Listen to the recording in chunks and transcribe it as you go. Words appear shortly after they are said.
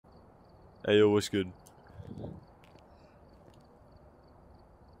Hey, what's good?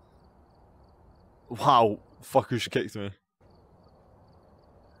 Wow, fuckers kicked me.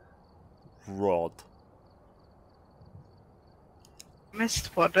 Rod.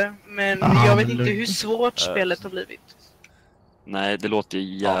 Mest på det, men jag vet inte hur svårt spelet har blivit. Nej, det låter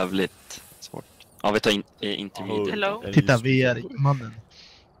jävligt svårt. Ja, vi tar intervju. Hello? Titta, vi är mannen.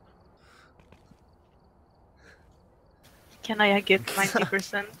 Can I get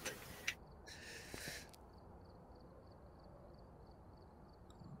 90%?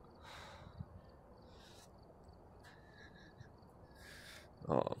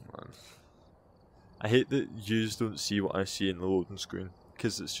 Oh man. I hate that you just don't see what I see in the loading screen.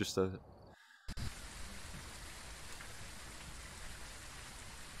 Because it's just a...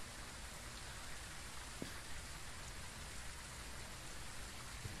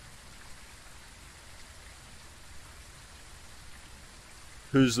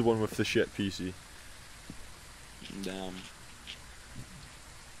 Who's the one with the shit PC? Damn.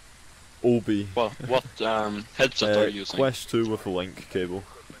 Obi. Well, what headset are you using? Quest 2 with a link cable.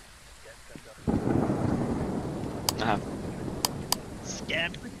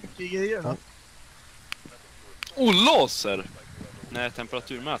 Scam. Grejer då. Oh, laser! Nej,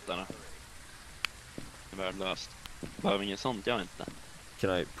 temperaturmätarna. Värdelöst. Behöver inget sånt, jag inte.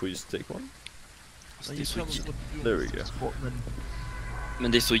 Can I please take one? Alltså, det är så There we go.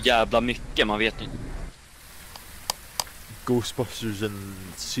 Men det är så jävla mycket, man vet inte. Ghostbusters and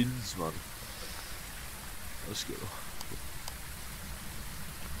scenes, man. Let's go.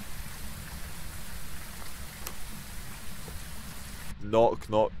 Knock,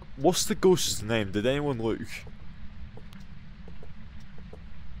 knock. What's the ghost's name? Did anyone look?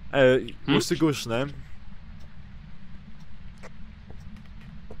 What's the ghost's name?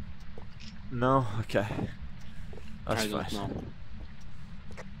 No? Okay. That's I don't fine. know.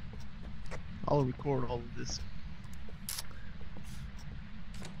 I'll record all of this.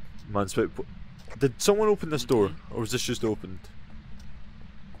 Man, did someone open this door? Or was this just opened?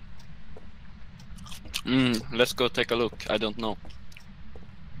 Let's go take a look. I don't know.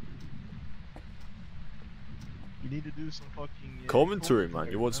 You need to do some fucking... Commentary,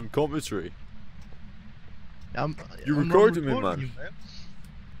 man. You want some commentary? I'm recording me, not man. you,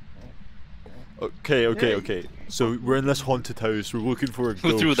 Okay. So we're in this haunted house. We're looking for a ghost.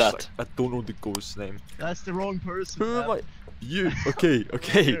 Who threw that? I don't know the ghost's name. That's the wrong person. Who am man. I? You? Okay.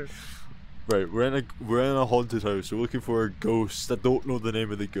 Right, we're in a haunted house. We're looking for a ghost. I don't know the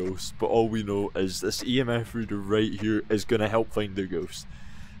name of the ghost, but all we know is this EMF reader right here is gonna help find the ghost.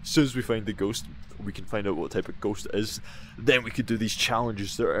 As soon as we find the ghost, we can find out what type of ghost it is. Then we could do these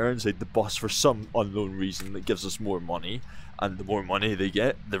challenges that are inside the bus for some unknown reason that gives us more money, and the more money they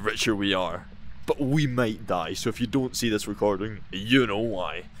get, the richer we are. But we might die, so if you don't see this recording, you know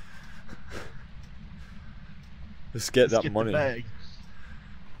why. Let's get that money. The bag.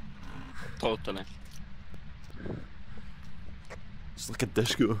 Totally. It's like a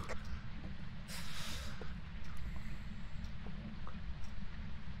disco.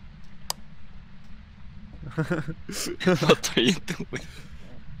 What are you doing?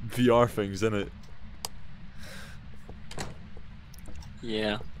 VR things, innit?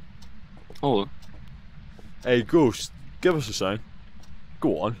 Yeah. Oh. Hey, ghost, give us a sign.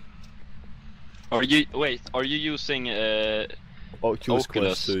 Go on. Are you using Oculus Oculus?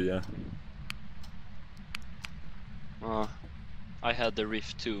 Quest 2, yeah. I had the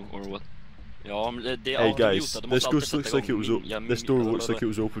Rift 2 or what? Ja, men det Hey guys, this ghost looks like it was this door looks like it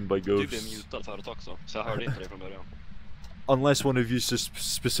was opened by Du blev ghosts. mutad förut också, så jag hörde inte det från början. Unless one of you just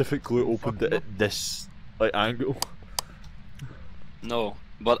specifically opened it at this like angle. No,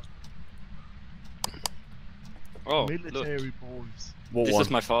 but oh, Military look. boys. What This one? is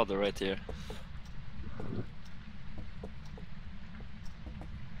my father right here.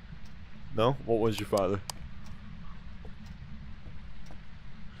 No? What was your father?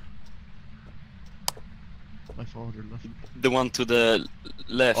 My father left. The one to the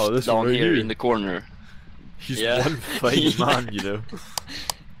left, Oh, this one down right here here. in the corner. He's Yeah. one fine man, you know.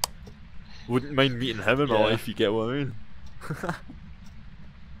 Wouldn't mind meeting him in my Yeah. life, you get what I mean?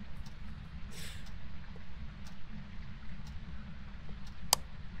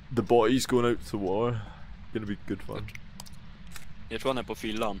 The boys going out to war. Gonna be good fun. Jag tror han är på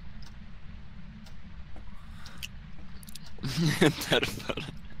fyllan. Därför.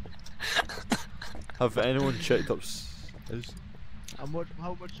 Have anyone checked up How much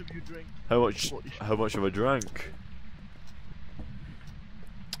have you drank? how much have I drank?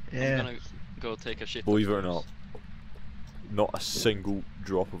 Yeah. I'm gonna go take a shit. Believe it or not a single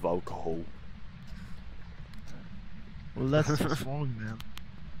drop of alcohol. Well, that's what's wrong, man.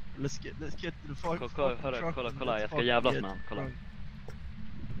 Let's get to the fucking Kolla, truck. kolla, and kolla, let's jag ska fucking jävlas get med han, kolla. drunk.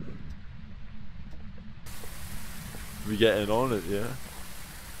 We getting on it, yeah?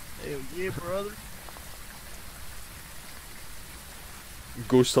 Hell yeah, brother.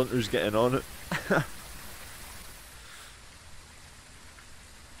 Ghost Hunter's getting on it.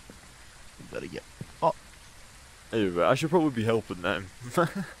 We better get. Anyway, I should probably be helping them. I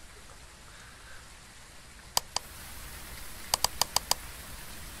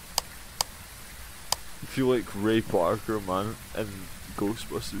feel like Ray Parker, man, in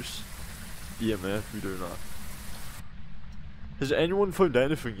Ghostbusters. EMF, we do that. Has anyone found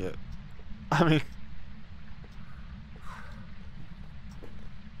anything yet? I mean...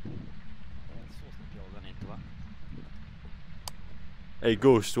 Hey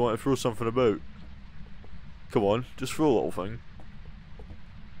Ghost, do you want to throw something about? Come on, just throw a little thing.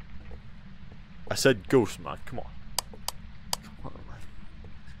 I said Ghost, man, come on. Come on,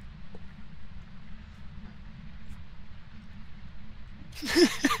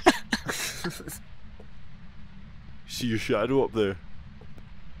 man. See your shadow up there?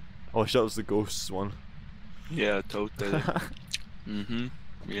 I wish that was the Ghost's one. Yeah, totally.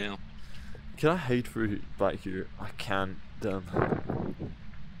 Yeah. Can I hide through back here? I can't, damn.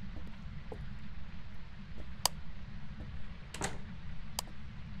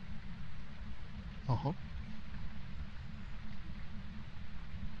 Uh-huh.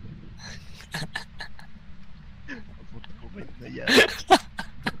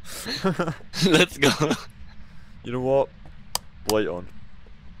 Let's go. You know what? Light on.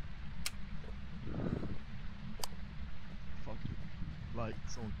 Fuck you.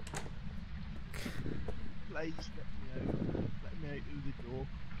 Lights on. Please let me out. Let me out through the door.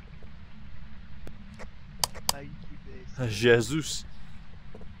 Thank you, this. Jesus.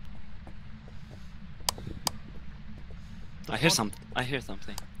 I hear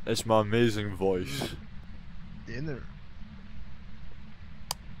something. It's my amazing voice. Dinner.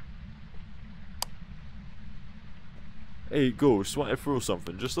 Hey Ghost, want to throw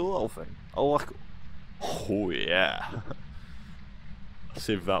something? Just a little thing. A like. Oh yeah.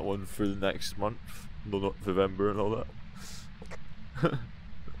 Save that one for the next month. No, not November and all that.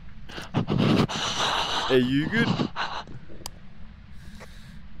 Hey, you good?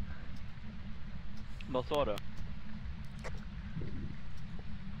 Vad sa du?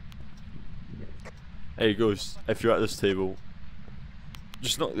 Hey Ghost, if you're at this table,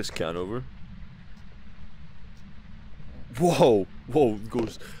 just knock this can over. Whoa! Whoa,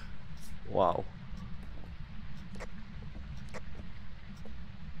 Ghost. Wow.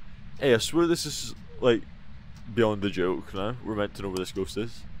 Hey, I swear this is, like, beyond the joke now. We're meant to know where this ghost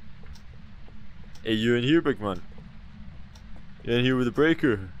is. Hey, you in here, big man? You in here with the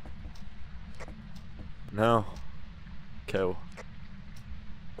breaker? No. Kill.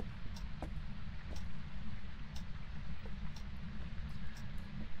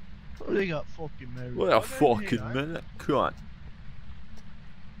 Oh, they got fucking married. Wait a fucking minute. Come on.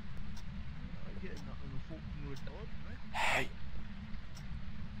 I'm getting that on the fucking record, right? Hey.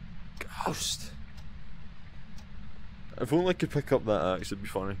 Ghost. If only I could pick up that axe, it'd be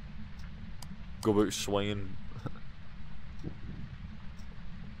funny. Go about swinging.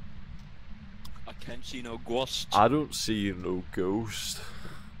 I can't see no ghost. I don't see no ghost.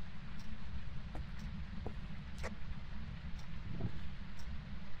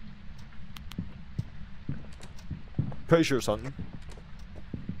 Pretty sure it's hunting.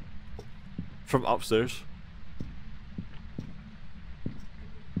 From upstairs.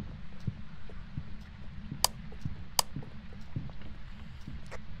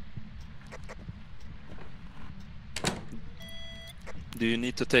 Do you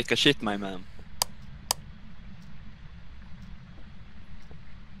need to take a shit, my man?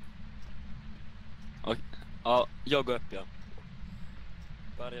 Okej. Ja, jag går upp, ja.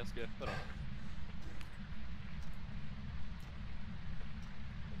 Bara jag ska öppna då.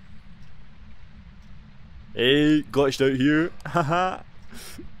 Hey, glitched out here. Haha.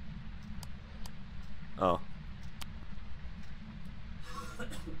 Oh.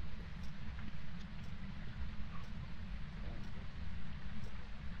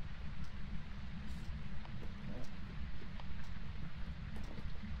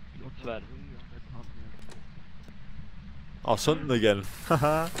 Tyvärr. Oh, something again.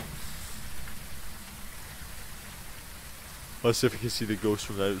 Haha. Let's see if we can see the ghost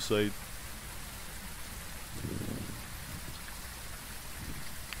from the outside.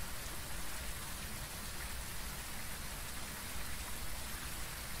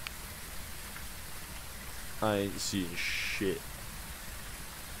 I ain't seeing shit.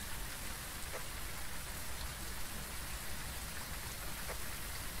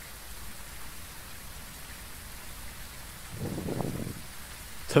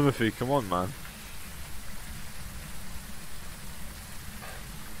 Timothy, come on, man.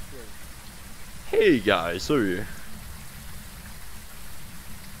 Hey guys, how are you?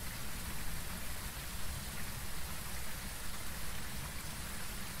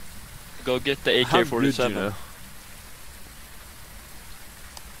 Go get the How good, AK-47. you know?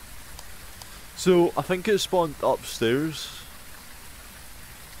 So, I think it spawned upstairs.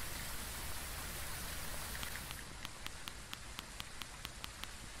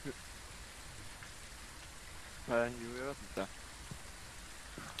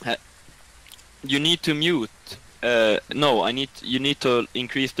 You need to mute. No, you need to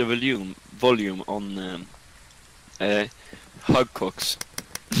increase the volume on Hugcox.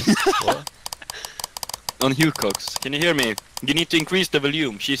 What? On Hugcox. Can you hear me? You need to increase the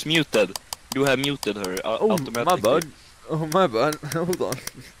volume. She's muted. You have muted her Oh, automatically. my bad. Oh, my bad. Hold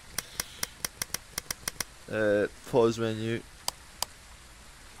on. Pause menu.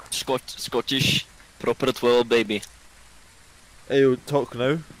 Scottish. Proper 12, baby. Hey, yo, talk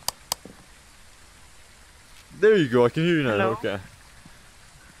now. There you go, I can hear you now, Hello? okay.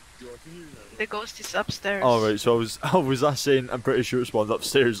 The ghost is upstairs. Alright, so I was saying I'm pretty sure it spawned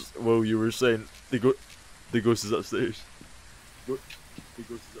upstairs while you were saying the ghost is upstairs. The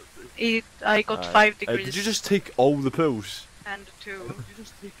ghost is upstairs. I got Alright. 5 degrees. Did you just take all the pills? And 2.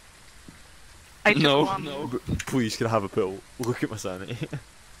 I took No, 1. no. Please, can I have a pill? Look at my sanity.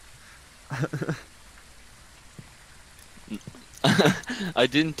 I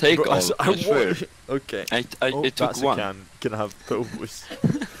didn't take Bro, all, I swear. Okay. I Oh, it took that's one. a can I have a pill, please?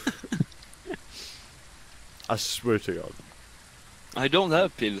 I swear to God. I don't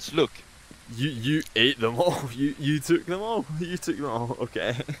have pills, look. You ate them all. You took them all. You took them all.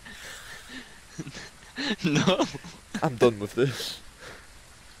 Okay. No. I'm done with this.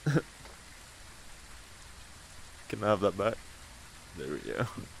 Can I have that back? There we go.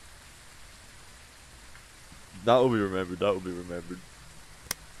 That'll be remembered. That'll be remembered.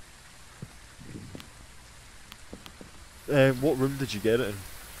 What room did you get it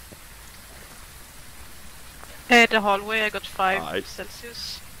in? The hallway, I got 5 Aight.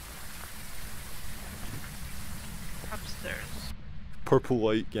 Celsius. Upstairs. Purple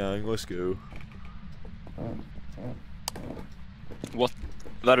light gang. Let's go. What?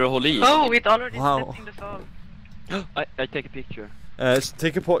 Värre håll i. Oh, it already Wow. slept in the fall. I take a picture.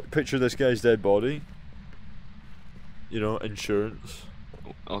 Take a picture of this guy's dead body. You know, insurance.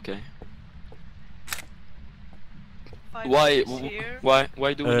 Okay. 5 Why? degrees here.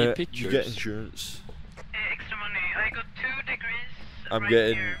 Why do we need You pictures? get insurance. Extra money. I got 2 degrees. I'm right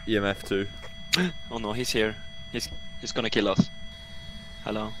getting here. EMF too. Oh no, he's here. He's gonna kill us.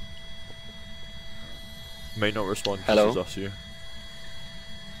 Hello. Might not respond because Hello? it's us here.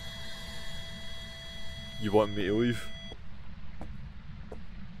 You want me to leave?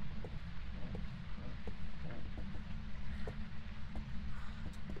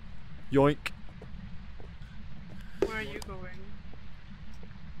 Yoink. Where are you going?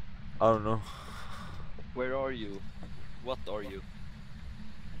 I don't know. Where are you? What are you?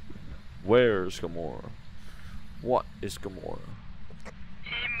 Where's Gamora? What is Gamora?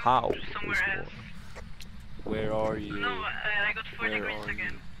 How is Somewhere Gamora? else. Where are you? No, I got 4 Where degrees are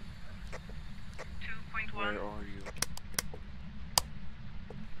again. you? 2.1. Where are you?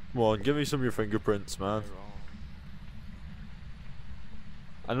 Come on, give me some of your fingerprints, man. Where are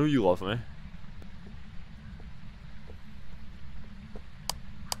I know you love me.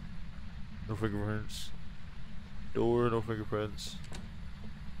 No fingerprints. Door, no fingerprints.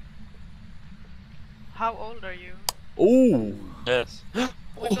 How old are you? Oh! Yes.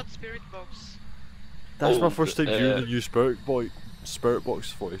 We got spirit box. That's my Oh, first time hearing the new Spirit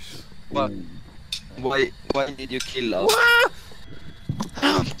Box voice. What? Ooh. Why did you kill us?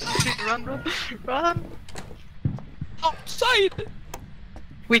 Run. Run! Outside!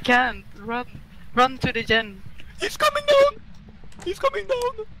 We can't. Run. Run to the gen. He's coming down! He's coming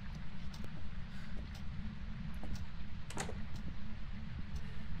down!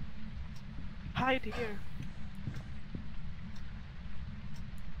 Hide here.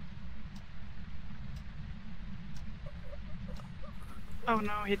 Oh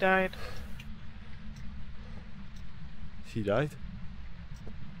no, he died. He died?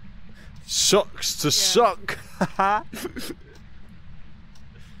 Sucks to Yeah. suck!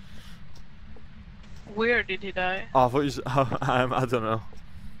 Where did he die? Oh, I thought you s- I don't know.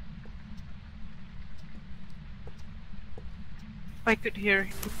 I could hear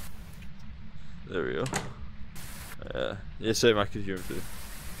him. There we go. Yeah, same, I could hear him too.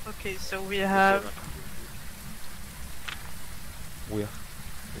 Okay, so we have... Yeah.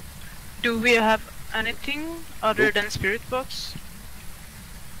 Do we have anything other than spirit box?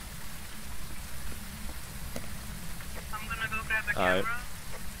 Alright. camera.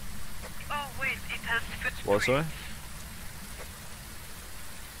 Oh wait, it has footprints. What, sorry?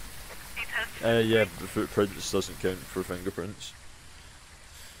 It has footprints. Yeah, but footprints doesn't count for fingerprints.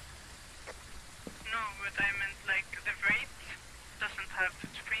 No, but I meant like the rape doesn't have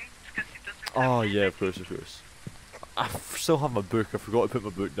footprints because it doesn't have Oh nails, yeah, I of course, think. of course. I still have my book. I forgot to put my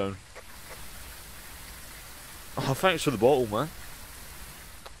book down. Oh, thanks for the bottle, man.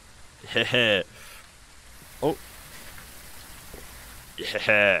 Yeah. Oh.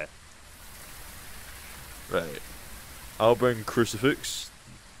 Yeah. Right. I'll bring crucifix.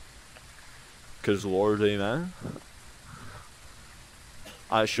 Cause Lord, amen.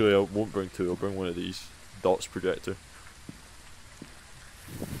 Actually, I won't bring two. I'll bring one of these. Dots projector.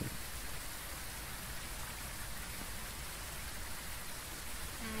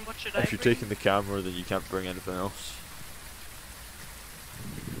 What should I If you're bring? taking the camera, then you can't bring anything else.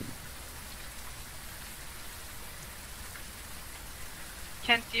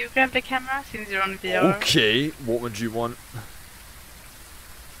 Can't you grab the camera since you're on VR? Okay, what would you want?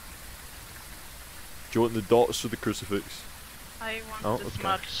 Do you want the dots or the crucifix? I want Oh, the okay.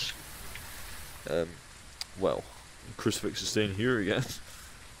 smudge. Well, crucifix is staying here again.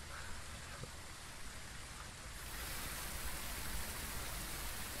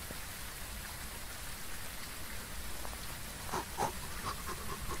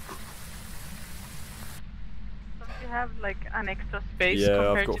 Don't you have like an extra space Yeah,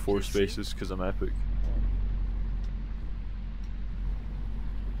 compared I've got to 4 PC? spaces because I'm epic.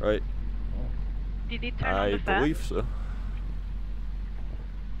 Right, Did it turn on I the fan? believe so.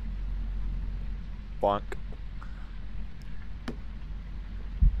 Bonk.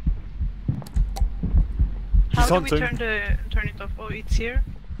 How He's do we hunting. turn it off? Oh, it's here.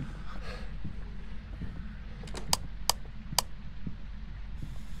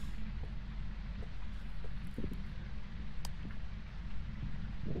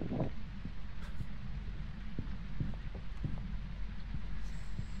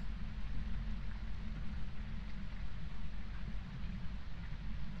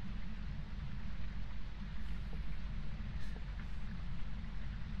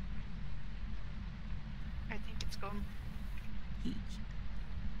 I think it's gone.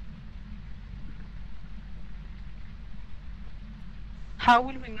 How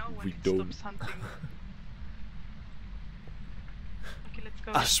will we know when We it don't. stops hunting? Okay, let's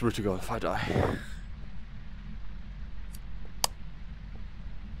go. I swear to God, if I die.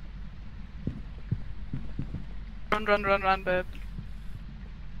 Run, run, run, run, babe.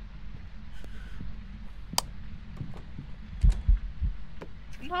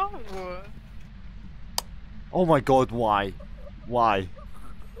 No. Oh my God, why? Why?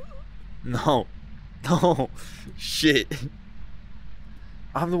 No. No. Shit.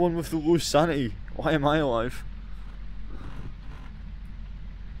 I'm the one with the low sanity. Why am I alive?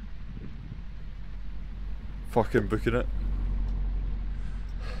 Fucking booking it.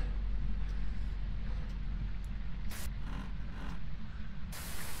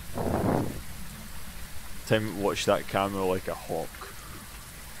 Time to watch that camera like a hawk.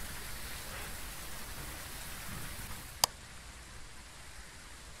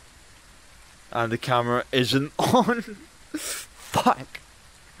 And the camera isn't on. Fuck.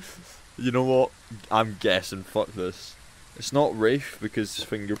 You know what? I'm guessing. Fuck this. It's not Wraith because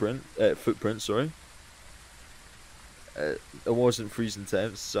footprint. Sorry. It wasn't freezing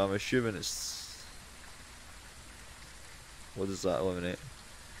temps, so I'm assuming it's. What does that eliminate?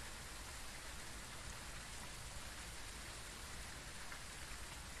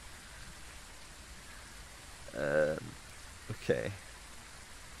 Okay.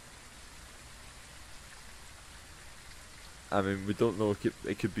 I mean, we don't know.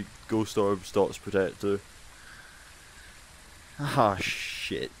 It could be Ghost Orbs, Dots Protector. Ah,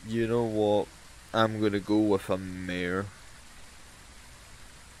 shit. You know what? I'm gonna go with a mare.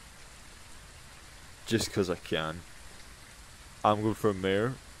 Just because I can. I'm going for a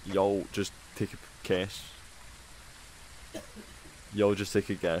mare. Y'all just take a guess. Y'all just take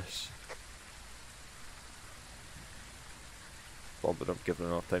a guess. But I'm giving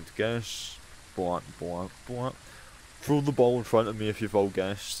enough time to guess. Blank, blank, blank. Throw the ball in front of me if you've all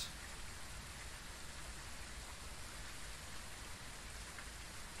guessed.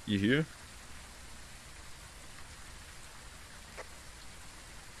 You hear?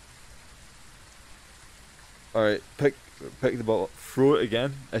 Alright, pick the ball up. Throw it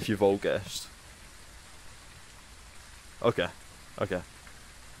again if you've all guessed. Okay. Okay.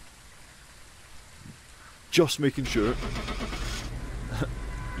 Just making sure.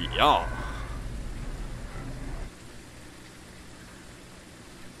 Yeah.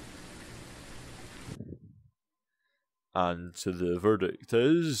 And so the verdict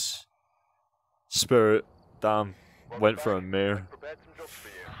is... Spirit, damn, went for a mare.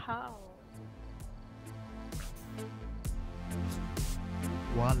 How?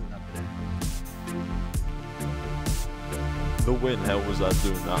 Walla bre. No way in hell was that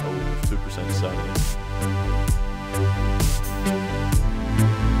doing that over 2% sanity.